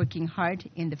working hard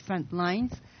in the front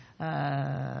lines,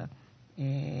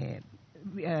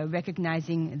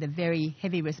 recognizing the very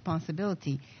heavy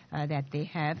responsibility that they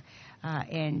have,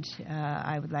 and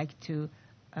I would like to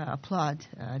applaud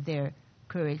their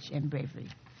courage and bravery.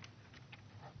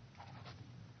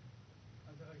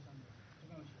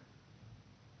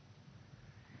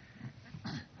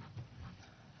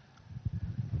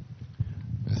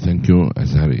 Thank you,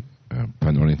 Azhari.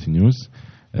 Pan-Oriental News.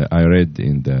 I read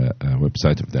in the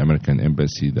website of the American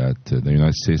Embassy that the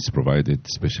United States provided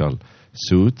special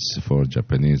suits for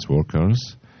Japanese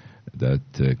workers that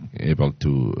able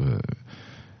to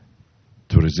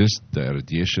resist the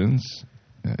radiations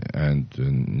and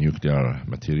nuclear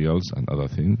materials and other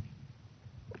things.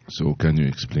 So can you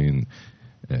explain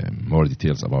more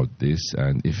details about this,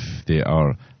 and if they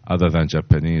are other than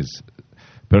Japanese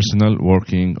personnel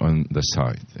working on the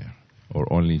site there,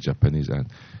 or only Japanese? And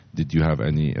did you have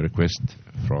any request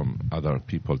from other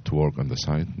people to work on the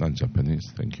site,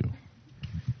 non-Japanese? Thank you.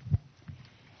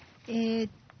 13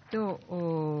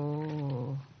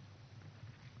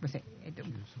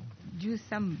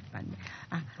番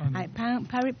パ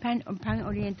ン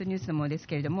オリエントニュースのものです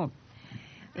けれども、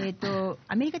ア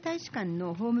メリカ大使館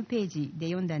のホームページで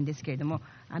読んだんですけれども、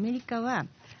アメリカは、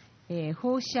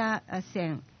放射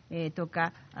線と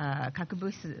か核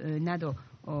物質など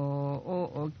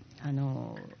を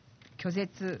拒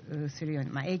絶するよう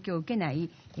な、影響を受けない、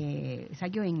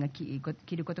作業員が着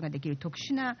ることができる特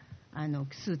殊な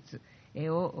スーツ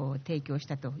を提供し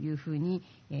たというふうに、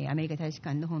アメリカ大使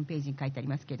館のホームページに書いてあり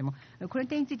ますけれども、この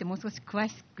点についてもう少し詳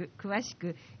し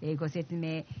くご説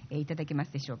明いただけま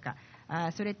すでしょうか。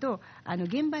それと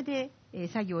現場で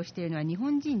作業をしているのは日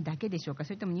本人だけでしょうか、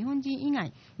それとも日本人以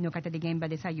外の方で現場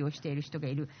で作業をしている人が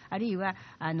いる、あるいは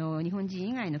日本人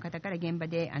以外の方から現場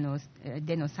での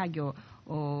作業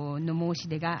の申し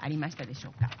出がありましたでし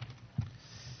ょうか。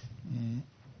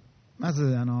ま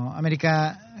ずアメリ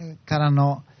カから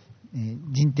の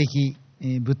人的、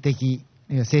物的、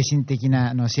精神的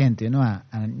な支援というのは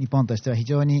日本としては非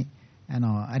常に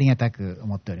ありがたく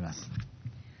思っております。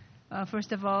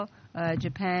First of all,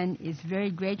 Japan is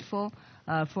very grateful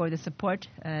for the support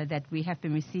that we have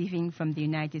been receiving from the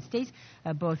United States,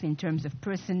 both in terms of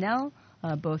personnel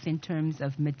both in terms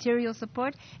of material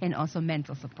support and also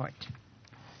mental support.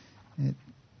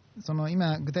 その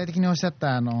今具体的におっしゃっ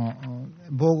た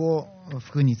防護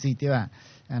服については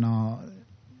申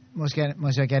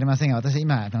し訳ありませんが、私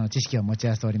は今知識を持ち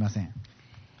合わせておりません。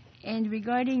And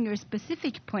regarding your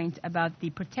specific point about the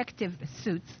protective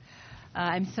suits,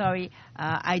 I'm sorry,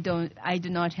 I do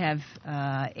not have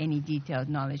any detailed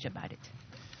knowledge about it.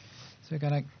 それか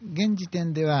ら現時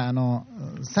点では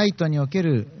サイトにおけ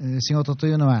る仕事と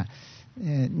いうのは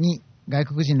に外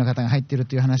国人の方が入っている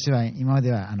という話は今ま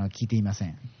では聞いていませ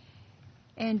ん。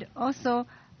And also,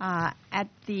 at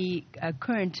the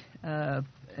current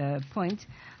point,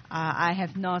 I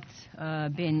have not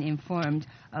been informed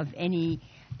of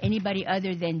anybody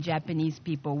other than Japanese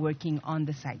people working on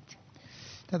the site.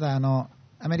 ただア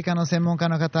メリカの専門家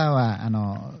の方は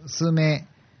数名、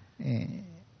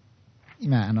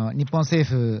今日本政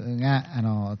府が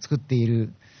作ってい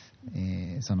る、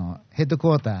そのヘッドク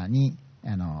ォーターに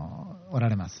おら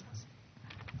れます。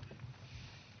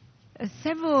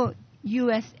Several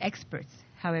U.S. experts,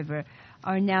 however,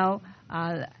 are now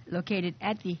located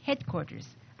at the headquarters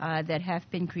that have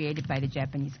been created by the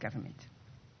Japanese government.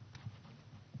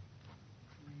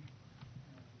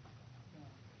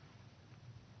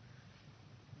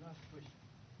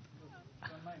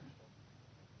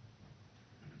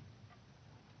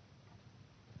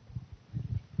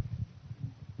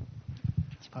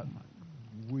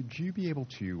 Would you be able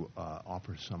to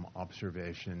offer some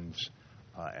observations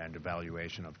and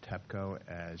evaluation of TEPCO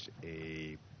as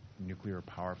a nuclear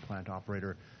power plant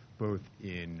operator, both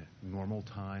in normal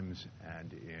times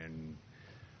and in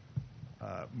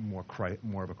more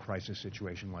of a crisis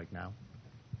situation like now?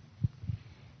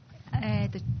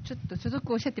 ちょっと所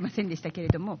属をおっしゃってませんでしたけれ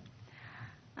ども、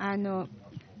ウォ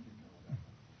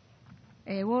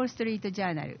ール・ストリート・ジ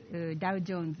ャーナル、ダウ・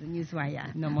ジョーンズ・ニュースワイ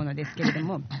ヤーのものですけれど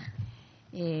も、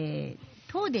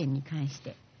東電に関し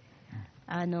て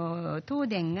東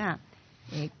電が、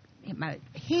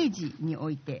平時にお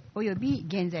いておよび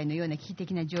現在のような危機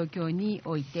的な状況に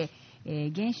おいて、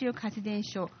原子力発電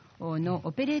所の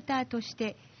オペレーターとし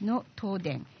ての東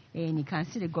電に関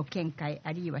するご見解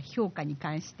あるいは評価に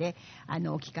関して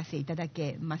お聞かせいただ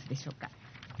けますでしょうか。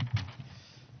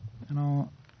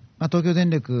東京電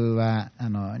力は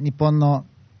日本の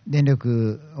電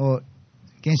力を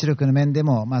原子力の面で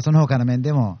も、その他の面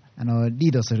でもリ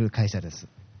ードする会社です。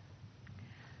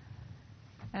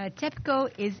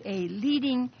TEPCO is a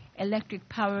leading electric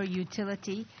power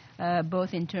utility,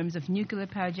 both in terms of nuclear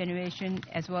power generation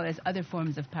as well as other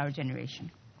forms of power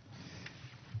generation.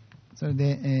 それ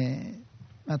で、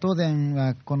東電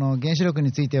はこの原子力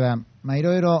については、い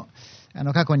ろいろ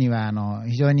過去には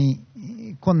非常に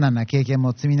困難な経験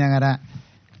も積みながら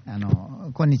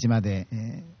今日まで、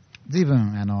随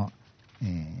分なん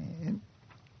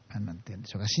て言うんで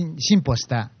しょうか、進歩し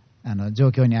た状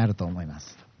況にあると思いま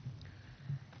す。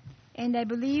And I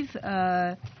believe,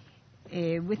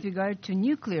 with regard to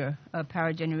nuclear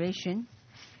power generation,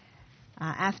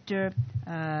 after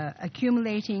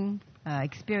accumulating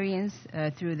experience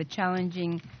through the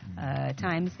challenging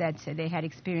times that they had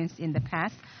experienced in the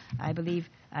past, I believe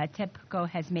TEPCO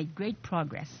has made great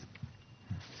progress.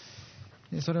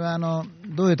 それは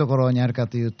どういうところにあるか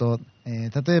というと、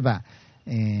例えば、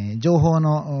情報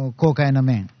の公開の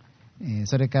面、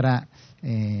それから、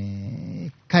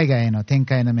海外への展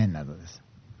開の面などです。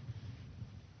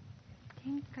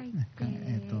展開って、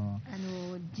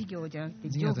事業じゃなくて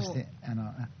事業として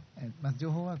まず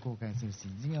情報は公開するし、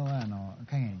事業は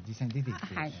海外に実際に出ていく。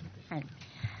はい。はい。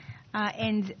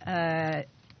And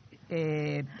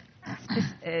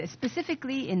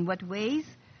specifically in what ways?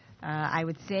 I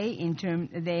would say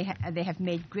they have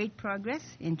made great progress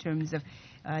in terms of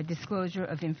disclosure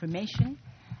of information,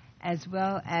 as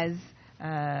well as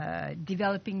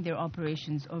developing their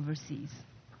operations overseas.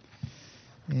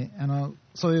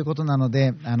 そういうことなの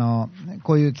で、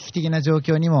こういう危機的な状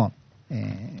況にも、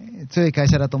強い会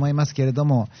社だと思いますけれど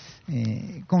も、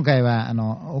今回は起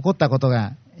こったこと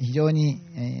が非常に、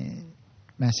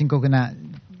深刻な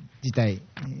事態、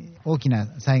大き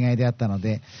な災害であったの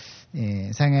で、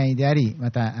災害であり、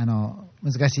また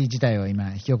難しい事態を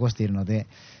今引き起こしているので、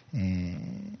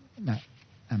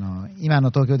今の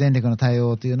東京電力の対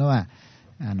応というのは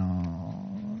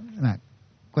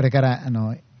これから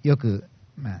よく、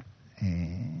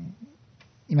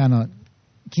今の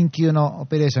緊急のオ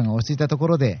ペレーションが落ち着いたとこ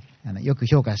ろでよく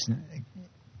評価し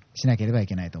なければい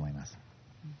けないと思います。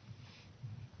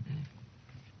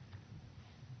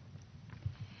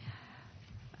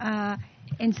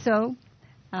And so,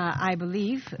 I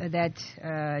believe that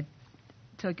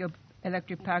Tokyo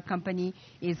Electric Power Company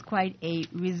is quite a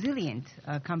resilient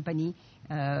company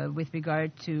with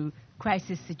regard to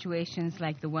crisis situations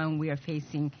like the one we are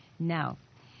facing now.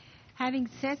 Having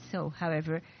said so,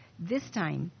 however, this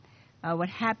time what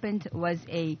happened was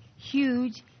a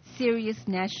huge, serious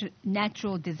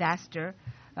natural disaster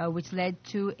which led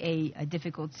to a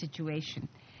difficult situation.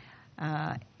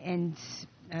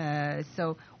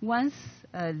 So once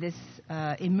this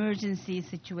emergency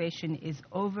situation is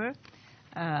over,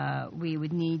 we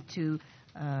would need to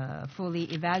fully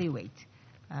evaluate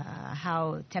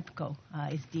how TEPCO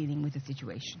is dealing with the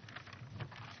situation.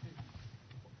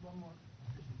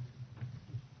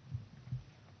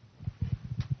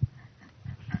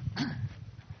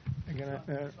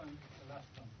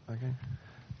 Okay.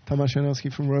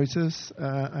 Tomashanovsky from Reuters.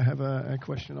 I have a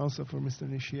question also for Mr.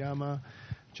 Nishiyama.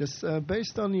 Just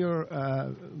based on your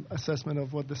assessment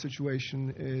of what the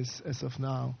situation is as of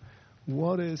now,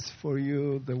 what is for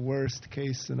you the worst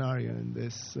case scenario in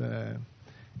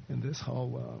this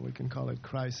whole, we can call it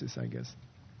crisis, I guess?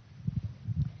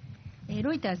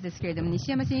 ロイターズですけれども、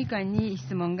西山審議官に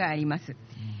質問があります。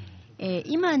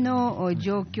今の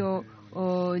状況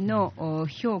の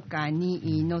評価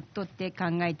にのっとって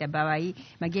考えた場合、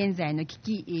現在の危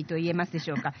機と言えますでし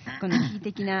ょうか、この危機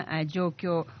的な状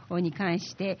況に関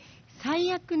して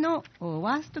最悪の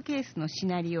ワーストケースのシ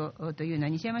ナリオというのは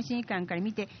西山審議官から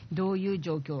見てどういう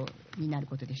状況になる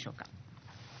ことでしょうか。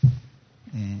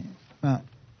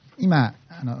今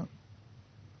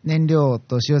燃料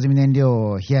と使用済み燃料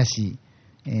を冷やし、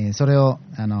それを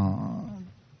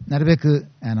なるべく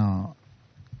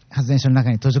発電所の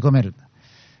中に閉じ込める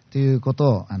ということ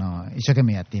を一生懸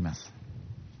命やっています。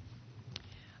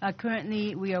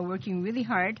Currently, we are working really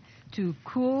hard to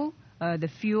cool the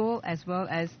fuel as well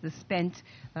as the spent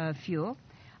fuel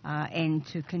and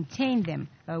to contain them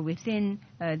within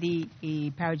the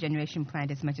power generation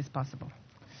plant as much as possible.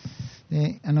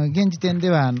 で現時点で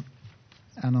は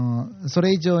そ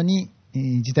れ以上に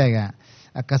事態が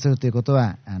悪化するということ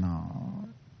は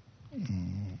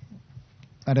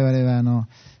我々は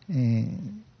で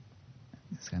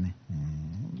すかね、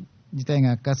事態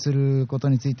が悪化すること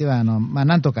については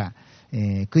なんとか、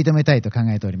食い止めたいと考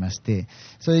えておりまして、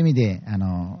そういう意味で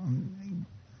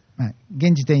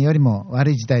現時点よりも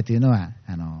悪い事態というのは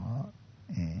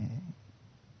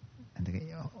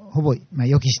ほぼ、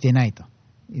予期していないと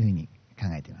いうふうに考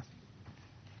えています。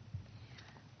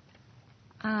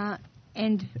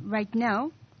And right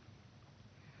now,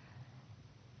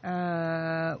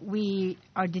 we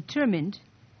are determined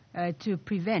to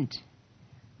prevent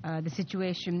the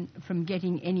situation from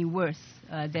getting any worse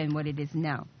than what it is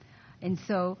now. And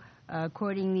so,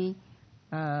 accordingly,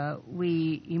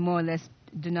 we more or less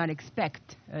do not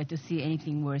expect to see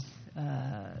anything worse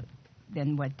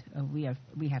than what we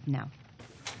have now.